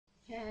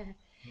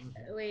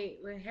We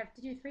have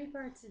to do 3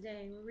 parts a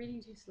day. We're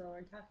reading too slow.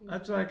 We're talking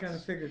That's too what I much. kind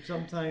of figured.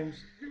 Sometimes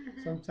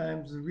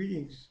the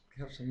readings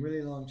have some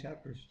really long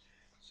chapters.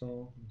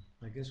 So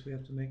I guess we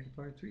have to make a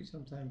part three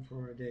sometime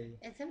for a day.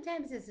 And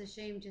sometimes it's a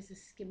shame just to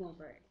skim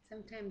over it.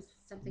 Sometimes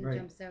something Right,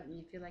 jumps out and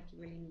you feel like you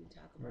really need to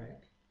talk about right.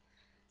 it.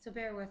 So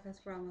bear with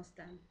us. We're almost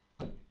done.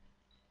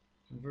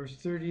 Verse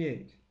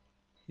 38.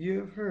 You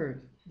have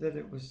heard that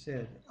it was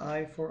said,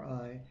 eye for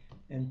eye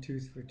and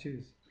tooth for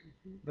tooth.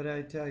 Mm-hmm. But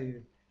I tell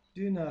you,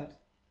 do not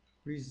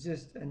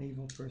resist an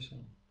evil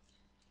person.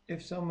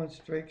 If someone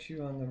strikes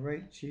you on the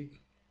right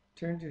cheek,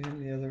 turn to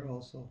him the other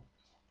also.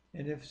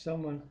 And if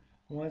someone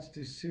wants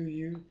to sue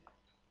you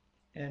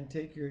and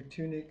take your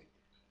tunic,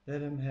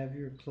 let him have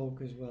your cloak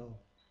as well.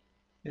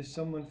 If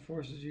someone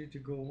forces you to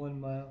go 1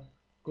 mile,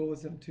 go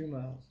with him 2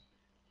 miles.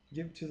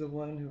 Give to the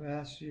one who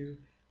asks you,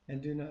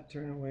 and do not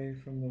turn away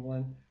from the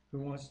one who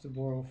wants to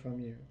borrow from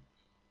you.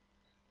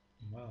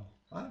 Wow,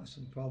 I have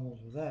some problems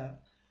with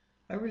that.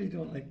 I really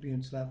don't like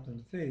being slapped in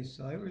the face,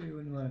 so I really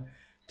wouldn't want to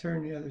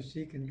turn the other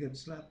cheek and get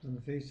slapped in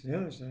the face on the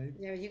other side.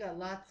 Yeah, you got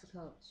lots of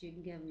coats. You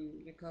can give them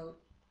your coat,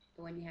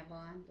 the one you have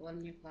on, the one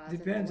in your closet, the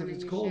Depends one if in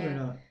it's your cold or shed,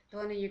 not. the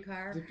one in your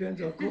car. Depends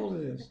how cold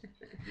it is.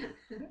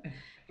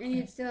 And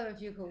you'd still have a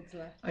few coats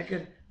left. I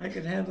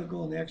could handle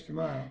going the extra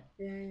mile,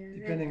 Yeah, yeah.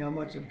 depending how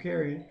much I'm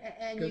carrying,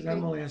 And you because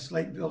I'm could only a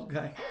slight built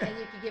guy. and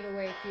you could give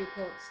away a few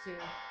coats too.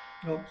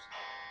 Oops.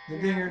 The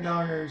Now, dinger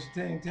downer is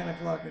 10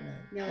 o'clock at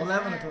night. no, it's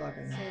 11 not. o'clock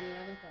at It's night. saying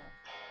 11 o'clock.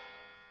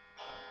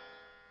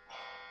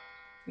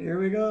 Here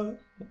we go.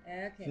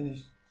 Okay.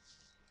 Finished.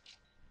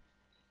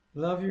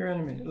 Love your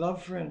enemy.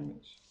 Love for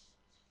enemies.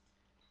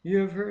 You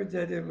have heard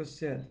that it was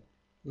said,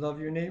 love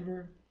your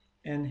neighbor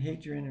and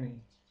hate your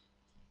enemy.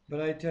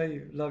 But I tell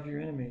you, love your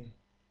enemy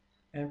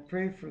and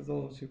pray for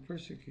those who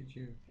persecute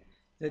you,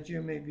 that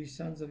you may be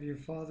sons of your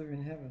Father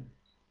in heaven.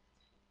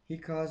 He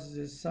causes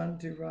his sun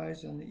to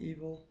rise on the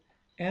evil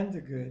and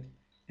the good,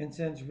 and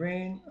sends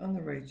rain on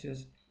the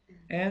righteous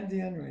and the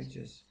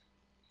unrighteous.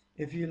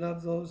 If you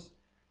love those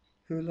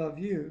who love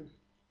you,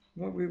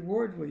 what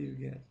reward will you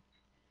get?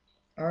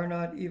 Are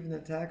not even the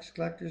tax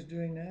collectors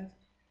doing that?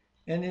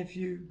 And if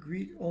you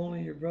greet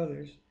only your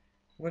brothers,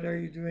 what are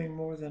you doing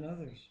more than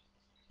others?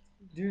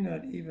 Do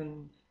not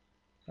even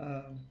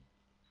um,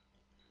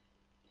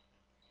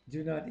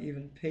 do not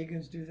even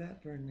pagans do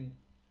that? Pardon me.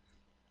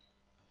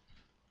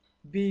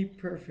 Be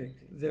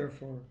perfect,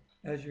 therefore,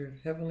 as your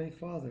heavenly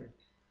Father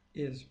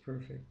is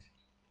perfect.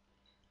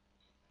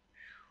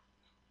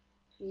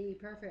 Be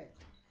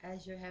perfect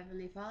as your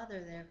heavenly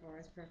Father, therefore,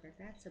 is perfect.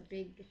 That's a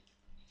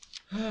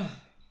I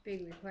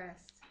big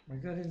request.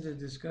 got into a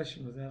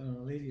discussion with that on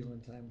a lady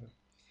one time, but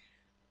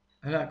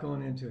I'm not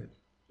going into it.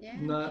 Yeah,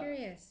 I'm Not,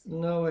 curious.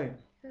 no way.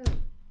 Who?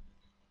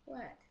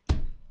 What? She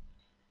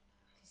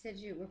said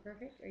you were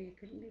perfect, or you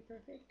couldn't be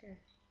perfect, or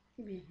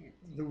give me a hint.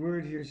 The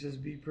word here says,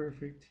 be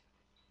perfect,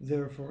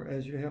 therefore,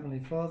 as your heavenly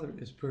Father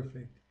is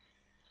perfect.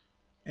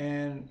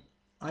 And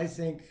I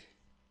think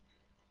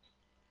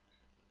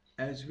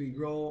as we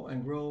grow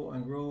and grow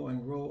and grow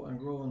and grow and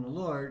grow in the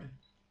Lord,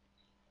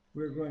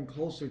 we're growing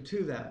closer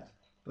to that,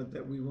 but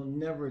that we will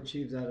never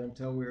achieve that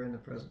until we're in the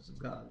presence of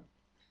God.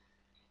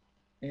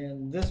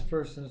 And this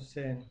person is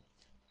saying,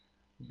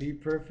 be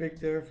perfect,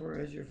 therefore,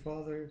 as your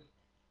Father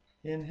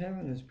in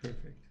heaven is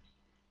perfect.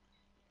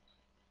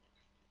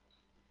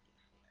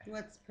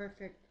 What's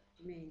perfect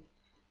mean?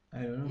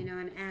 I don't know. You know,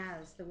 and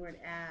as, the word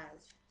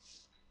as,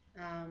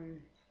 um,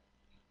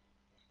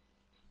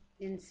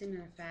 in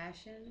similar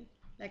fashion.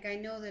 Like I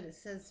know that it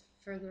says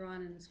further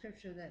on in the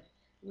scripture that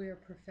we are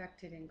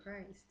perfected in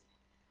Christ.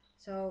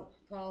 So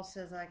Paul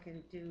says I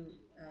can do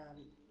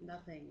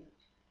nothing.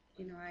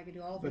 You know, I can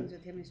do all But things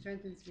with Him who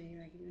strengthens me.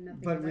 I can do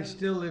nothing but we without Him.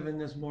 still live in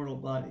this mortal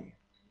body,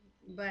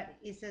 But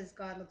he says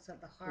God looks at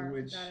the heart,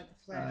 which not at the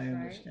flesh, I right?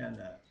 understand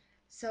that.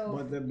 So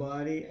But the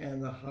body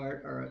and the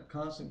heart are at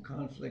constant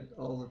conflict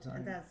all the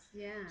time that's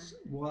yeah.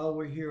 while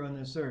we're here on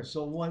this earth.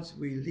 So once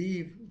we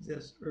leave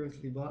this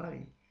earthly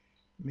body,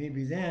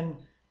 maybe then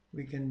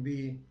we can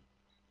be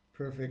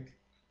perfect.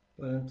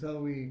 But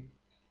until we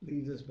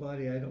leave this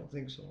body, I don't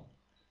think so.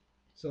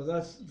 So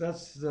that's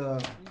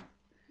the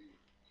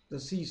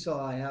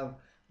seesaw I have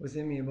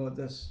within me about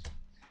this,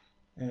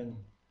 and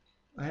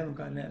I haven't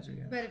got an answer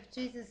yet. But if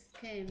Jesus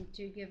came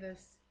to give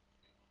us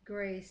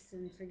grace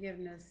and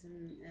forgiveness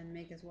and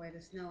make us white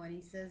as snow, and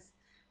he says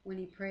when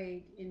he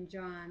prayed in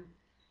John,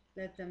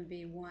 let them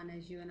be one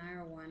as you and I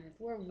are one. If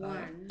we're I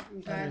one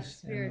and God's understand all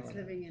Spirit's that,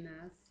 living in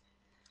us,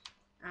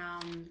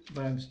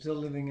 but I'm still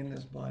living in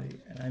this body,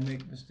 and I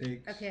make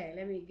mistakes okay,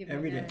 let me give you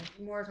every day. another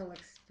mortal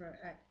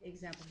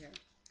example here.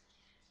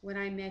 When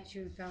I met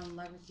you and fell in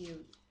love with you,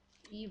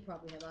 you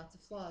probably had lots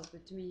of flaws,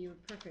 but to me you were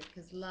perfect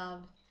because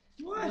love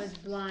What? was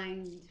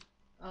blind.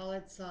 All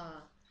it saw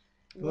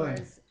Boy,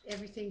 was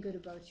everything good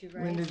about you,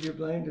 when right? did your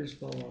blinders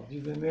fall off?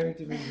 You've been married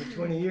to me for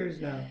 20 years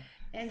now.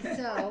 and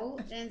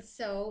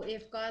so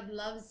if God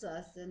loves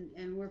us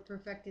and we're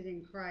perfected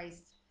in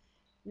Christ,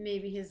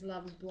 maybe his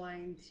love is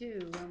blind too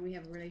when we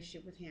have a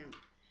relationship with him.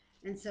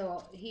 And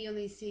so he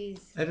only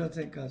sees. I don't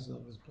think God's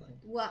love is blind.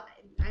 Well,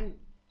 I'm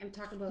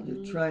talking about.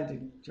 You're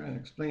trying to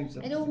explain I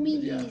something, don't but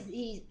mean yeah.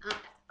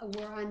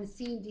 we're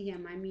unseen to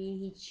him. I mean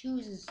he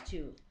chooses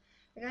to.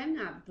 Like I'm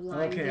not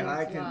blind to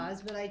Okay, his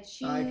flaws, but I I can,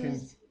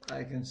 choose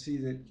I can see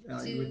that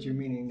what you're to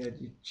meaning, that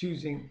you're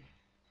choosing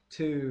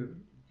to.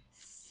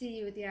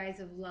 see with the eyes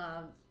of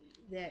love.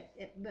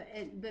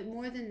 But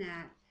more than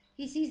that,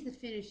 he sees the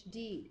finished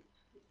deed.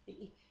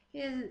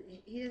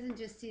 He doesn't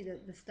just see the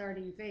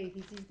starting faith.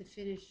 He sees the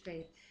finished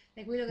faith.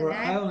 Like we look at Where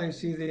I that, only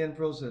see the in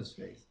process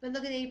faith. but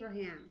look at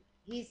Abraham.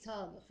 He's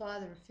called the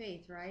father of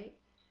faith, right?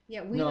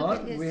 Yeah, we look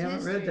at No, his we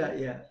haven't read that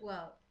history. yet.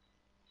 Well,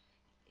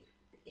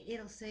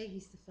 it'll say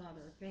he's the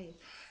father of faith,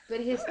 but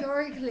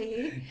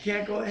historically,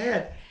 Can't go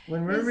ahead.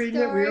 When we're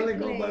reading it, we only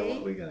go by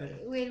what we historically,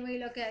 got. when we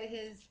look at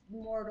his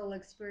mortal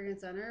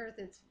experience on earth,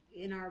 it's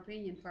in our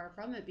opinion far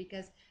from it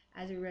because,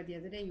 as we read the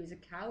other day, he was a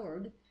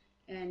coward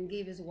and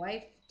gave his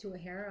wife to a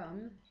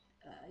harem,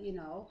 you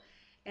know,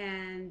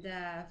 and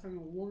from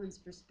a woman's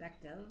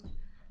perspective,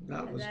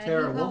 That was that he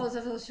terrible. falls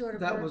a little short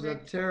of That was a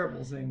perfect.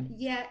 terrible thing.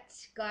 Yet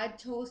God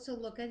chose to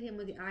look at him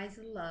with the eyes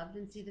of love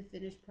and see the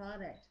finished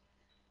product.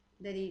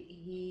 That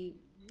he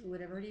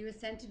whatever he was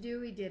sent to do,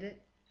 he did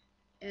it,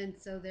 and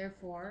so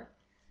therefore,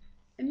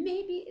 and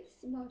maybe it's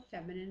more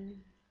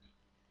feminine,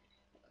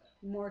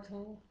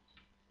 mortal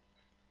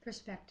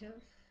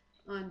perspective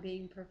on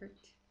being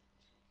perfect,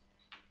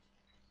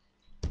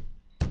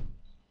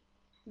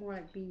 more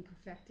like being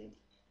perfected.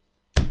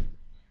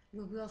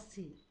 We'll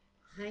see.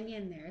 Hang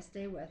in there.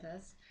 Stay with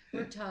us.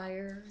 We're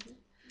tired.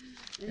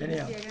 As you can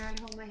Anyhow, see, I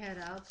gotta hold my head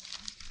up.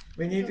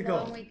 we It's need a to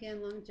long go.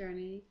 weekend, long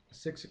journey.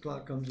 6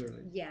 o'clock comes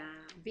early. Yeah.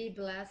 Be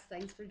blessed.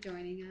 Thanks for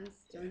joining us.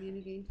 Join in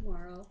again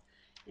tomorrow,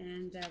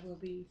 and we'll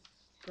be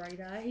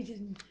bright-eyed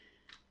and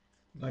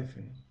Bye for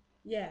now.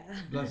 yeah.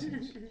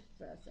 Blessings.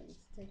 Blessings.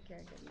 Take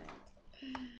care. Good night.